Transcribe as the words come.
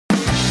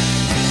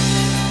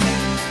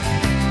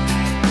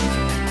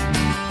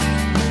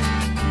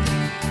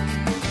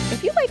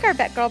like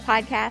our VetGirl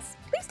podcast,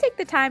 please take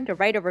the time to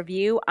write a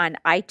review on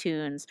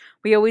iTunes.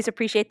 We always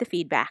appreciate the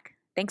feedback.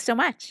 Thanks so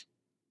much.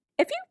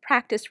 If you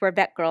practiced where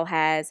VetGirl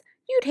has,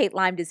 you'd hate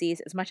Lyme disease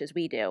as much as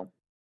we do.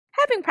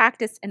 Having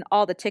practiced in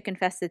all the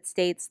tick-infested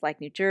states like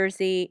New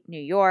Jersey,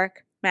 New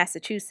York,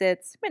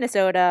 Massachusetts,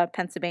 Minnesota,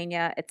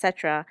 Pennsylvania,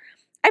 etc.,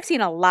 I've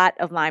seen a lot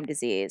of Lyme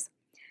disease.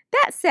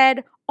 That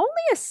said, only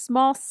a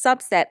small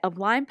subset of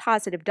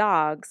Lyme-positive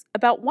dogs,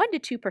 about 1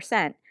 to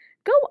 2%,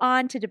 go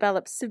on to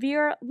develop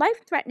severe,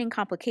 life-threatening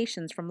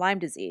complications from Lyme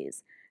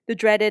disease, the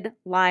dreaded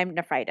Lyme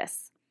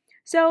nephritis.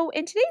 So,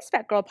 in today's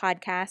VetGirl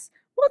podcast,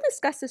 we'll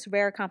discuss this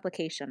rare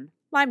complication,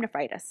 Lyme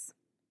nephritis.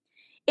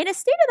 In a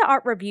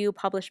state-of-the-art review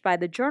published by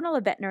the Journal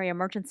of Veterinary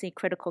Emergency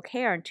Critical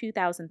Care in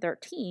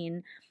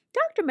 2013,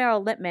 Dr.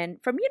 Merrill Lippman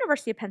from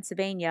University of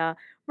Pennsylvania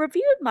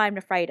reviewed Lyme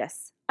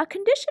nephritis, a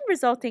condition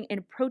resulting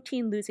in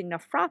protein-losing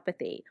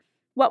nephropathy,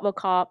 what we'll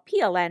call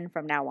PLN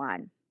from now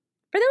on.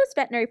 For those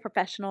veterinary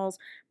professionals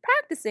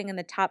practicing in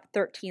the top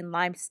 13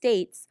 Lyme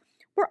states,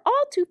 we're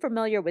all too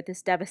familiar with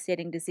this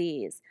devastating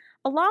disease,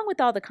 along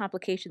with all the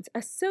complications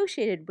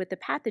associated with the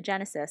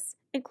pathogenesis,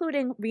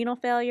 including renal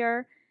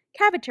failure,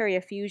 cavitary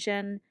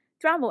effusion,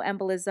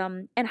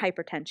 thromboembolism, and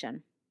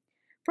hypertension.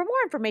 For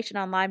more information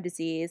on Lyme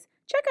disease,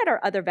 check out our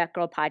other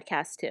VetGirl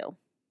podcasts too.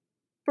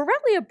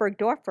 Borrelia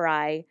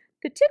burgdorferi,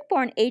 the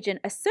tick-borne agent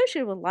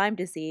associated with Lyme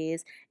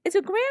disease, is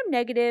a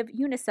gram-negative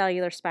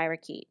unicellular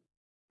spirochete.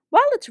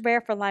 While it's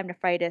rare for Lyme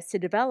nephritis to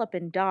develop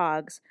in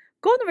dogs,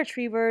 golden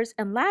retrievers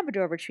and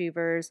Labrador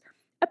retrievers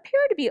appear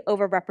to be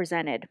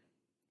overrepresented.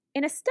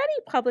 In a study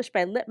published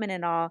by Lippman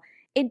et al.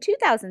 In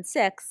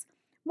 2006,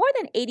 more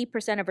than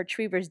 80% of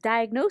retrievers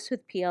diagnosed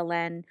with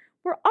PLN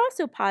were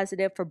also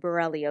positive for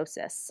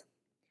borreliosis.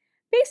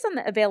 Based on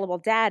the available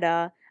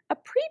data, a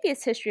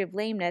previous history of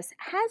lameness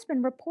has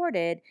been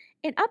reported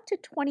in up to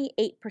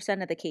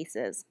 28% of the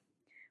cases.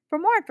 For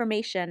more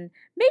information,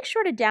 make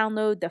sure to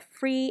download the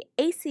free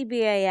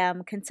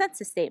ACVAM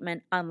consensus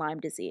statement on Lyme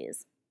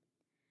disease.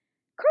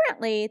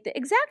 Currently, the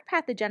exact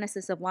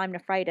pathogenesis of Lyme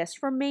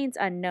nephritis remains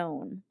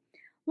unknown.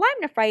 Lyme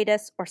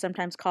nephritis, or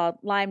sometimes called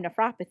Lyme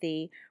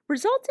nephropathy,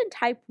 results in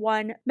type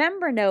 1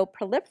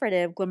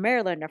 membranoproliferative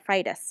glomerular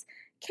nephritis,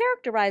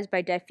 characterized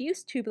by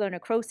diffuse tubular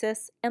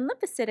necrosis and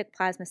lymphocytic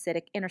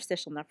plasmacytic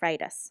interstitial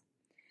nephritis.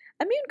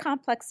 Immune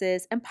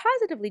complexes and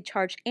positively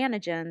charged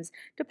antigens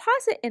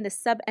deposit in the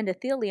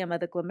subendothelium of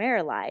the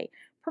glomeruli,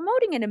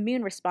 promoting an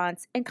immune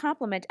response and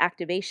complement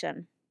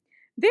activation.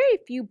 Very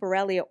few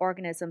Borrelia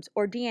organisms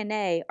or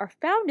DNA are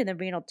found in the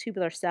renal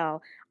tubular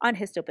cell on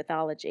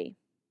histopathology.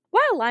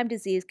 While Lyme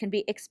disease can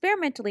be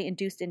experimentally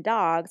induced in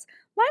dogs,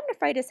 Lyme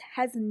nephritis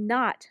has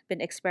not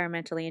been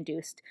experimentally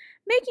induced,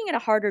 making it a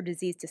harder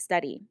disease to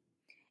study.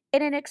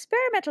 In an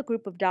experimental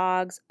group of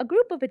dogs, a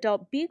group of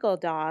adult beagle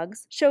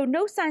dogs showed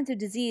no signs of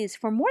disease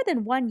for more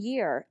than 1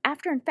 year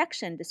after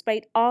infection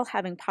despite all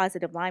having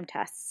positive Lyme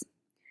tests.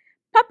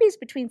 Puppies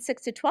between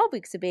 6 to 12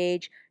 weeks of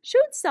age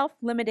showed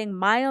self-limiting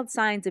mild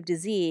signs of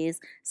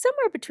disease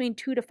somewhere between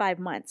 2 to 5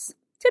 months,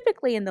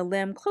 typically in the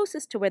limb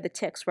closest to where the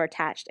ticks were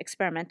attached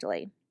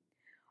experimentally.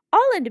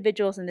 All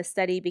individuals in the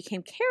study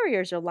became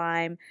carriers of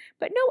Lyme,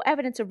 but no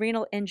evidence of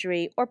renal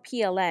injury or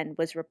PLN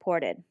was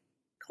reported.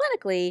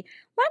 Clinically,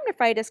 Lyme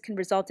nephritis can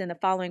result in the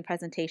following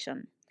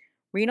presentation: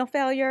 renal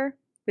failure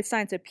with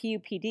signs of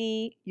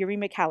PUPD,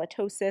 uremic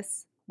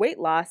halitosis, weight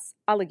loss,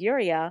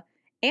 oliguria,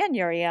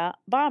 anuria,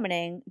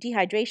 vomiting,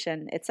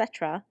 dehydration,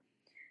 etc.,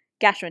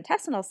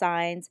 gastrointestinal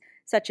signs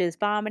such as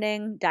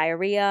vomiting,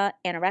 diarrhea,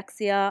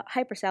 anorexia,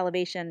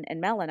 hypersalivation,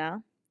 and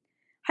melena,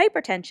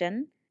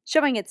 hypertension,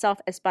 showing itself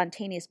as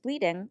spontaneous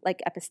bleeding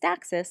like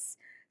epistaxis,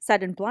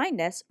 sudden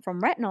blindness from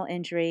retinal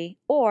injury,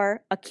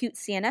 or acute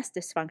CNS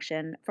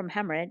dysfunction from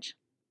hemorrhage,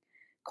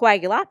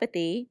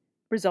 coagulopathy,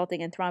 resulting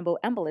in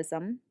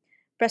thromboembolism,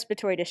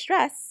 respiratory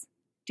distress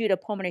due to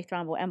pulmonary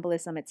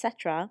thromboembolism,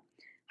 etc.,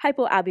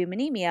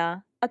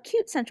 hypoalbuminemia,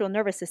 acute central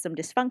nervous system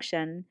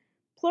dysfunction,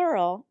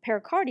 pleural,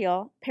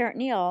 pericardial,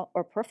 peritoneal,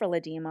 or peripheral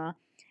edema,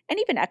 and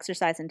even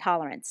exercise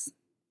intolerance.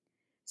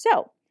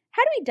 So,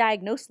 how do we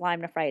diagnose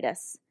Lyme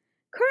nephritis?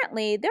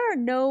 Currently, there are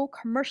no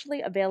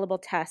commercially available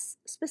tests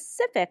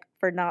specific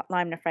for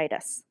Lyme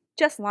nephritis,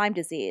 just Lyme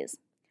disease.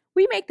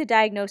 We make the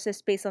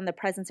diagnosis based on the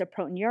presence of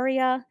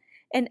proteinuria,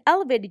 an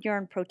elevated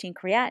urine protein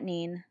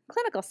creatinine,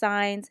 clinical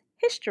signs,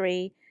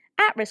 history,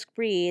 at-risk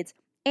breeds,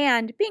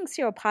 and being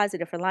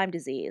seropositive for Lyme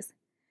disease.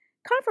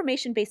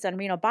 Confirmation based on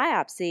renal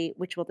biopsy,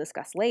 which we'll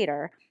discuss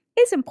later,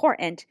 is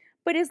important,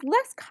 but is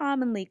less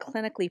commonly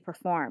clinically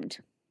performed.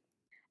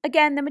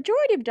 Again, the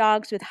majority of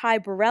dogs with high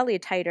Borrelia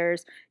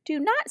titers do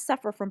not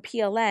suffer from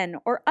PLN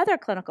or other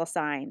clinical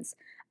signs.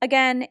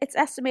 Again, it's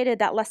estimated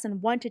that less than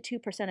 1 to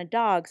 2% of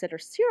dogs that are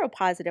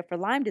seropositive for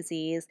Lyme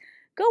disease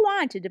go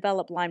on to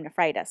develop Lyme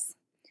nephritis.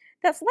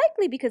 That's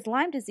likely because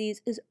Lyme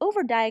disease is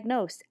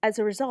overdiagnosed as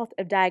a result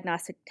of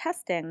diagnostic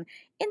testing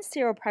in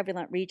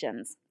seroprevalent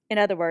regions, in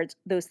other words,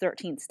 those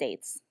 13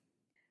 states.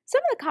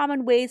 Some of the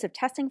common ways of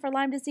testing for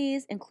Lyme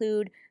disease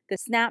include the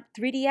SNAP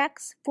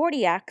 3DX,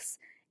 40X,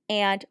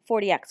 and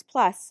 40X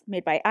Plus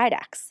made by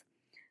IDEXX.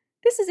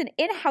 This is an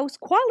in-house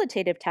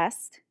qualitative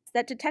test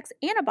that detects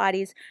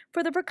antibodies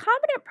for the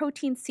recombinant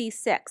protein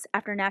C6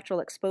 after natural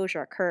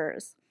exposure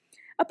occurs.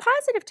 A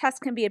positive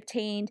test can be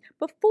obtained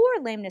before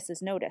lameness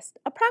is noticed,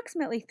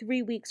 approximately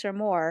 3 weeks or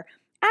more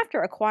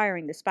after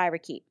acquiring the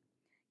spirochete.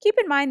 Keep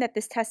in mind that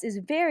this test is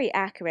very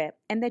accurate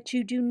and that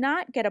you do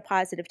not get a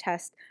positive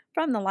test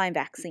from the Lyme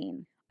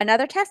vaccine.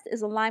 Another test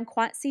is a Lyme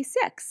Quant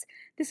C6.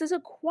 This is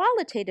a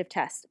qualitative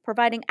test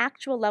providing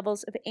actual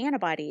levels of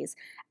antibodies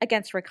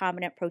against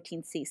recombinant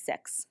protein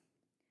C6.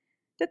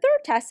 The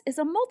third test is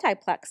a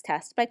multiplex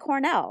test by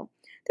Cornell.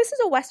 This is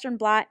a Western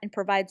blot and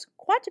provides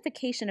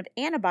quantification of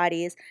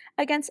antibodies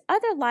against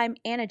other Lyme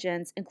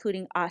antigens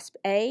including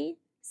OspA,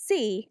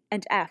 C,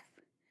 and F.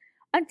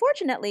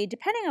 Unfortunately,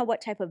 depending on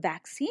what type of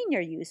vaccine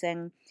you're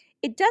using,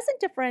 it doesn't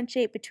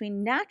differentiate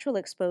between natural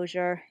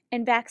exposure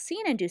and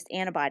vaccine-induced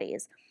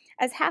antibodies,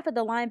 as half of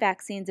the Lyme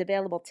vaccines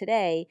available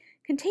today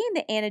contain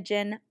the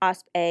antigen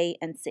OspA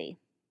and C.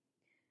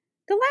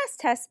 The last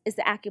test is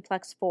the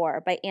Accuplex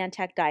 4 by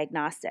Antech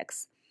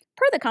Diagnostics.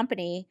 Per the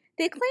company,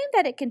 they claim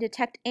that it can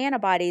detect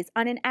antibodies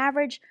on an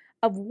average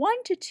of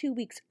 1 to 2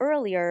 weeks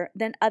earlier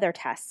than other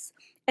tests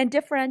and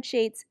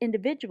differentiates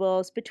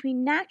individuals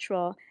between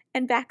natural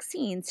and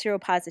vaccine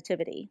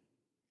seropositivity.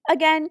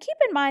 Again, keep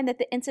in mind that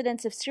the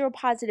incidence of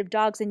seropositive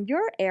dogs in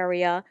your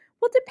area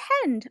will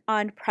depend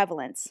on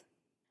prevalence.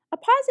 A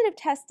positive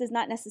test does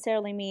not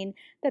necessarily mean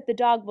that the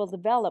dog will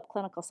develop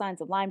clinical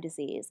signs of Lyme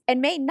disease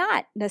and may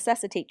not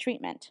necessitate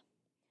treatment.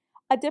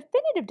 A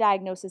definitive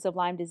diagnosis of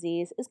Lyme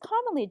disease is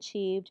commonly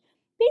achieved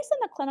based on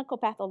the clinical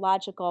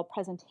pathological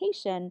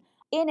presentation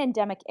in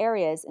endemic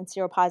areas in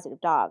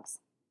seropositive dogs.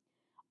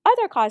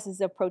 Other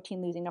causes of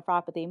protein-losing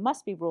nephropathy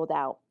must be ruled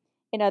out.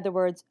 In other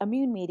words,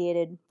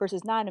 immune-mediated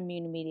versus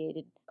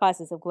non-immune-mediated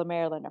causes of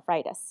glomerular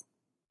nephritis.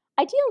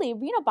 Ideally,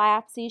 renal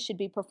biopsies should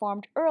be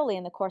performed early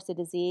in the course of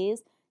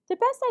disease to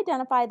best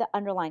identify the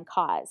underlying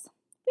cause.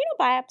 Renal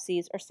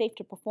biopsies are safe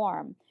to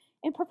perform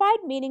and provide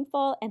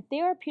meaningful and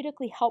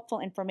therapeutically helpful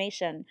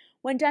information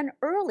when done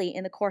early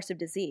in the course of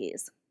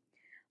disease.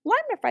 Lyme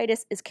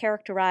nephritis is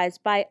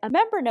characterized by a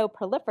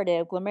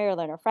membranoproliferative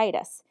glomerular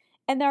nephritis,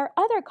 and there are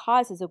other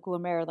causes of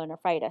glomerular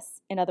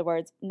nephritis, in other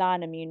words,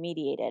 non-immune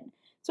mediated.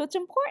 So it's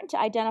important to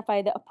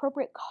identify the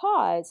appropriate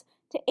cause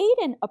to aid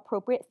in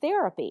appropriate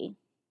therapy.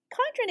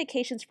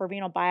 Contraindications for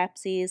renal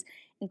biopsies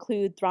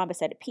include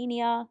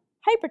thrombocytopenia,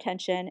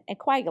 hypertension, and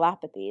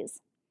coagulopathies.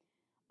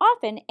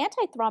 Often,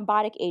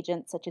 antithrombotic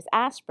agents such as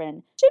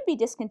aspirin should be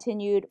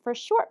discontinued for a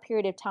short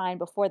period of time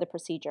before the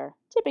procedure,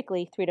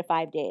 typically 3 to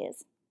 5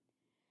 days.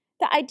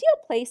 The ideal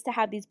place to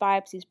have these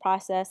biopsies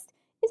processed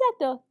is at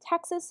the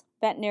Texas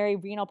Veterinary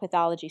Renal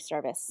Pathology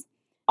Service.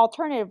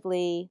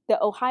 Alternatively,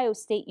 the Ohio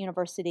State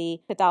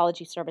University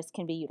Pathology Service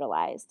can be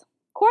utilized.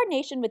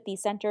 Coordination with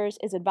these centers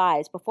is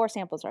advised before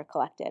samples are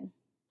collected.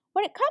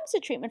 When it comes to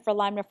treatment for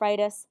Lyme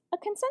nephritis, a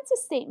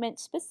consensus statement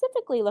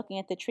specifically looking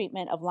at the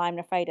treatment of Lyme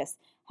nephritis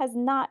has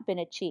not been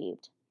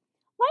achieved.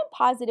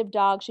 Lyme-positive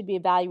dogs should be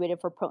evaluated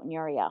for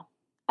proteinuria.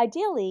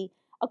 Ideally,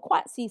 a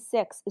Quant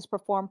C6 is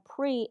performed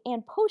pre-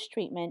 and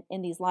post-treatment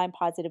in these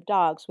Lyme-positive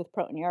dogs with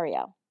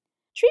proteinuria.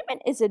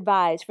 Treatment is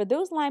advised for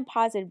those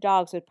Lyme-positive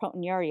dogs with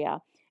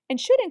proteinuria and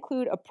should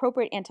include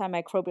appropriate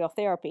antimicrobial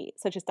therapy,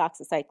 such as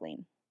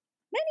doxycycline.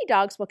 Many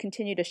dogs will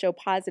continue to show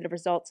positive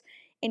results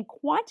in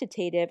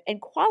quantitative and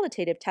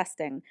qualitative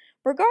testing,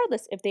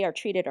 regardless if they are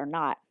treated or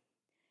not.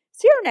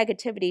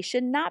 Seronegativity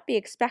should not be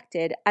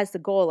expected as the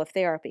goal of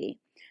therapy,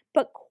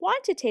 but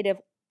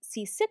quantitative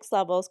C6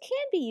 levels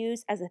can be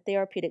used as a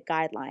therapeutic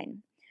guideline.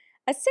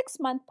 A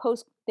 6-month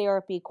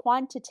post-therapy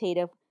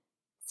quantitative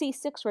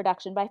C6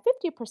 reduction by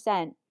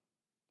 50%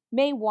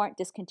 may warrant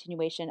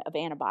discontinuation of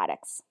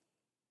antibiotics.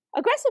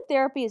 Aggressive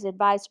therapy is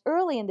advised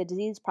early in the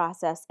disease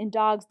process in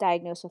dogs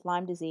diagnosed with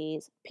Lyme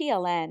disease,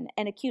 PLN,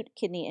 and acute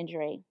kidney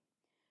injury.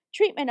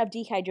 Treatment of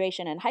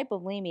dehydration and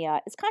hypovolemia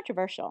is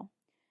controversial.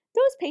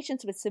 Those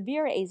patients with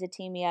severe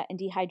azotemia and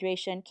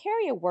dehydration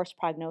carry a worse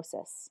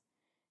prognosis.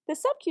 The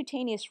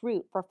subcutaneous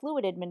route for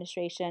fluid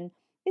administration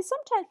is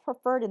sometimes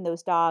preferred in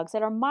those dogs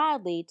that are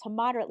mildly to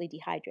moderately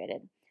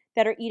dehydrated,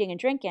 that are eating and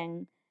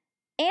drinking,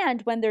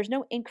 and when there's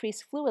no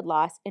increased fluid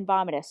loss in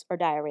vomitus or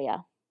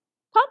diarrhea.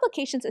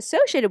 Complications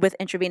associated with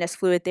intravenous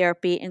fluid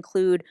therapy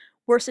include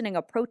worsening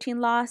of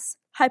protein loss,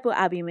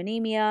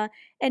 hypoalbuminemia,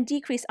 and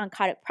decreased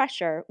oncotic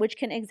pressure, which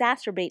can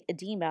exacerbate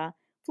edema,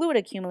 fluid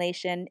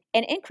accumulation,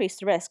 and increase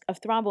the risk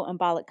of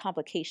thromboembolic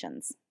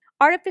complications.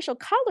 Artificial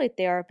colloid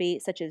therapy,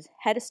 such as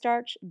head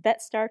starch, vet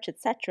starch,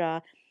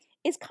 etc.,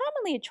 is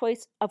commonly a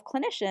choice of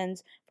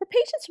clinicians for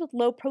patients with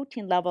low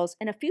protein levels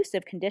and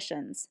effusive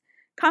conditions.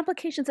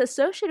 Complications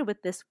associated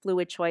with this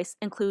fluid choice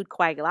include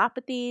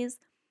coagulopathies,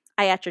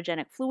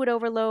 iatrogenic fluid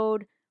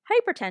overload,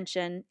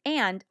 hypertension,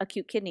 and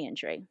acute kidney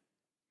injury.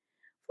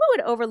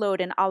 Fluid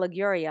overload and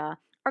oliguria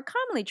are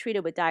commonly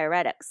treated with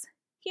diuretics.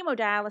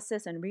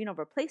 Hemodialysis and renal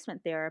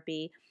replacement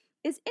therapy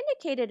is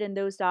indicated in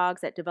those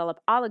dogs that develop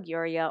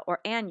oliguria or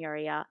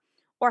anuria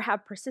or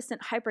have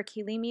persistent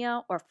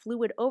hyperkalemia or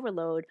fluid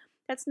overload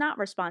that's not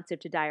responsive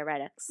to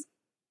diuretics.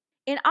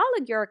 In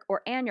oliguric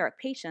or anuric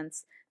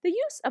patients, the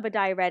use of a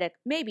diuretic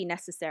may be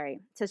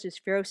necessary, such as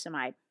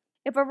furosemide.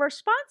 If a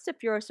response to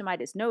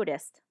furosemide is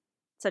noticed,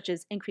 such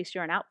as increased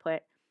urine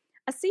output,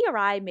 a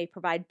CRI may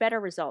provide better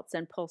results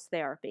than pulse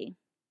therapy.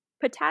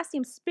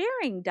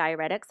 Potassium-sparing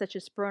diuretics, such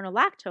as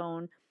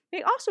spironolactone,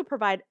 may also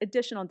provide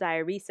additional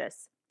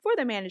diuresis for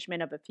the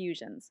management of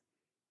effusions.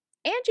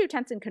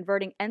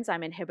 Angiotensin-converting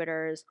enzyme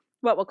inhibitors,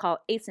 what we'll call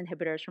ACE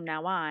inhibitors from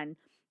now on,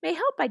 may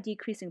help by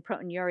decreasing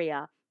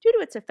proteinuria due to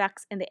its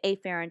effects in the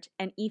afferent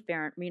and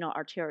efferent renal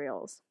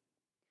arterioles.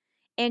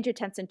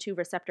 Angiotensin II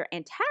receptor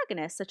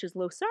antagonists, such as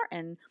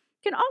losartan,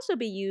 can also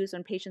be used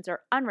when patients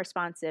are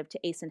unresponsive to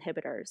ACE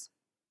inhibitors.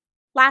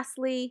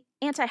 Lastly,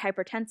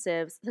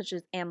 antihypertensives, such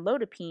as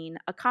amlodipine,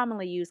 a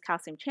commonly used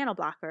calcium channel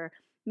blocker,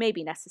 may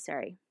be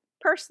necessary.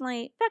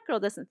 Personally,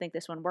 VETGirl doesn't think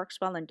this one works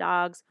well in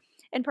dogs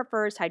and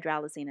prefers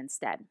hydralazine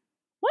instead.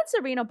 Once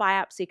a renal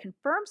biopsy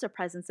confirms the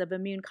presence of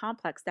immune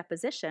complex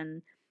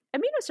deposition,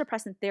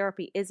 immunosuppressant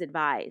therapy is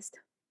advised.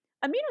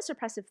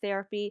 Immunosuppressive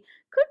therapy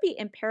could be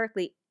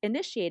empirically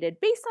initiated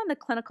based on the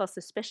clinical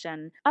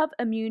suspicion of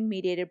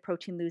immune-mediated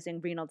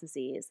protein-losing renal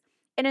disease,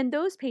 and in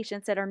those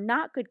patients that are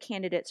not good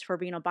candidates for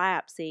renal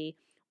biopsy,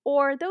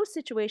 or those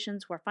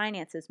situations where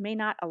finances may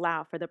not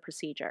allow for the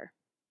procedure.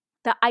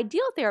 The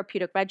ideal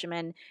therapeutic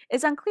regimen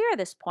is unclear at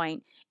this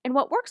point, and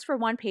what works for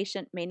one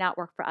patient may not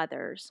work for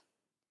others.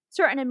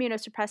 Certain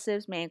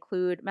immunosuppressives may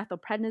include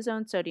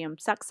methylprednisone sodium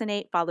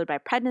succinate followed by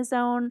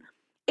prednisone,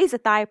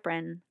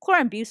 azathioprine,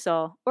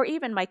 chlorambucil, or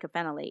even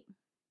mycophenolate.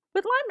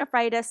 With Lyme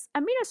nephritis,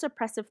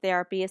 immunosuppressive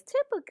therapy is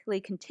typically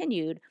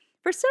continued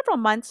for several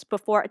months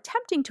before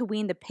attempting to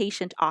wean the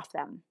patient off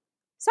them.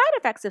 Side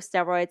effects of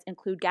steroids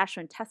include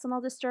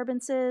gastrointestinal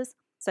disturbances,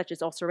 such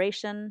as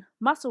ulceration,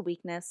 muscle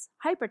weakness,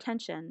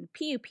 hypertension,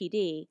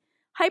 PUPD,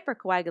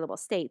 hypercoagulable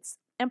states,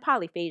 and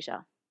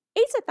polyphagia.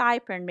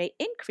 Azathioprine may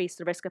increase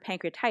the risk of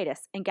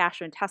pancreatitis and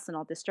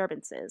gastrointestinal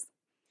disturbances.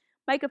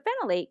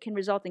 Mycophenolate can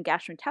result in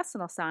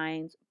gastrointestinal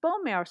signs,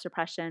 bone marrow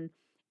suppression,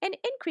 and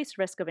increased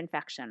risk of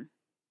infection.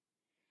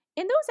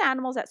 In those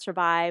animals that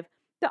survive,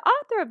 the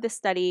author of this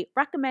study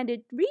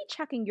recommended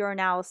rechecking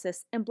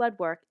urinalysis and blood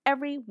work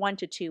every 1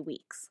 to 2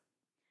 weeks.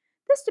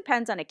 This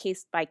depends on a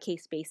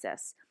case-by-case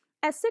basis,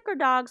 as sicker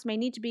dogs may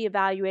need to be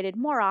evaluated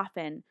more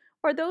often,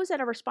 or those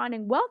that are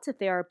responding well to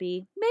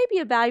therapy may be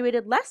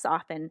evaluated less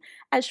often,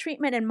 as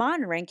treatment and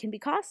monitoring can be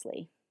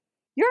costly.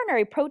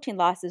 Urinary protein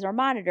losses are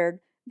monitored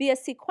via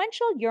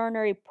sequential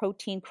urinary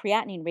protein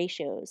creatinine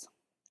ratios.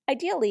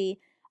 Ideally,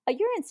 a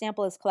urine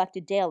sample is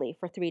collected daily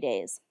for 3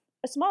 days.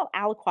 A small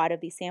aliquot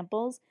of these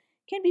samples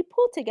can be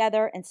pulled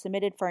together and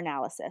submitted for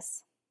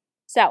analysis.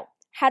 So,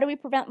 how do we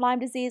prevent Lyme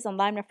disease and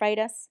Lyme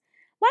nephritis?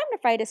 Lyme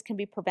nephritis can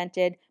be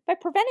prevented by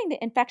preventing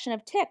the infection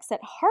of ticks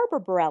that harbor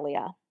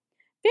Borrelia.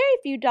 Very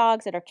few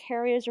dogs that are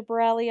carriers of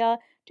Borrelia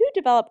do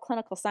develop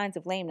clinical signs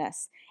of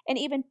lameness, and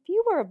even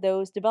fewer of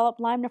those develop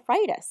Lyme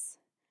nephritis.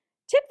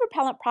 Tick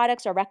repellent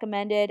products are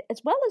recommended,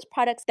 as well as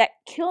products that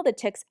kill the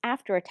ticks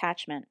after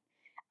attachment.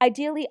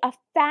 Ideally, a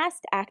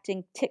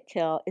fast-acting tick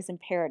kill is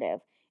imperative.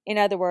 In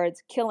other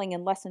words, killing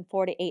in less than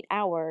 4 to 8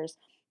 hours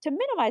to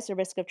minimize the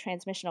risk of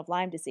transmission of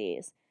Lyme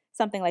disease,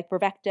 something like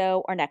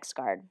Bravecto or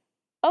NexGard.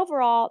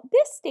 Overall,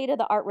 this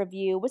state-of-the-art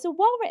review was a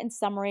well-written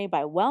summary by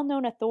a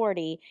well-known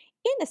authority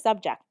in the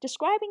subject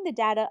describing the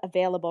data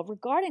available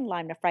regarding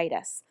Lyme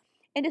nephritis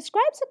and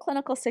describes the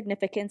clinical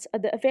significance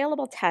of the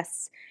available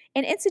tests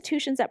and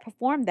institutions that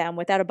perform them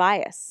without a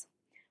bias.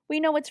 We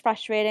know it's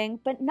frustrating,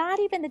 but not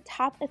even the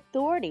top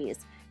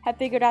authorities have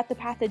figured out the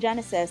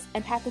pathogenesis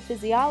and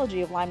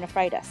pathophysiology of Lyme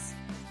nephritis.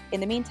 In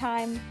the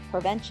meantime,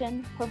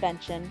 prevention,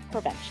 prevention,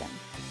 prevention.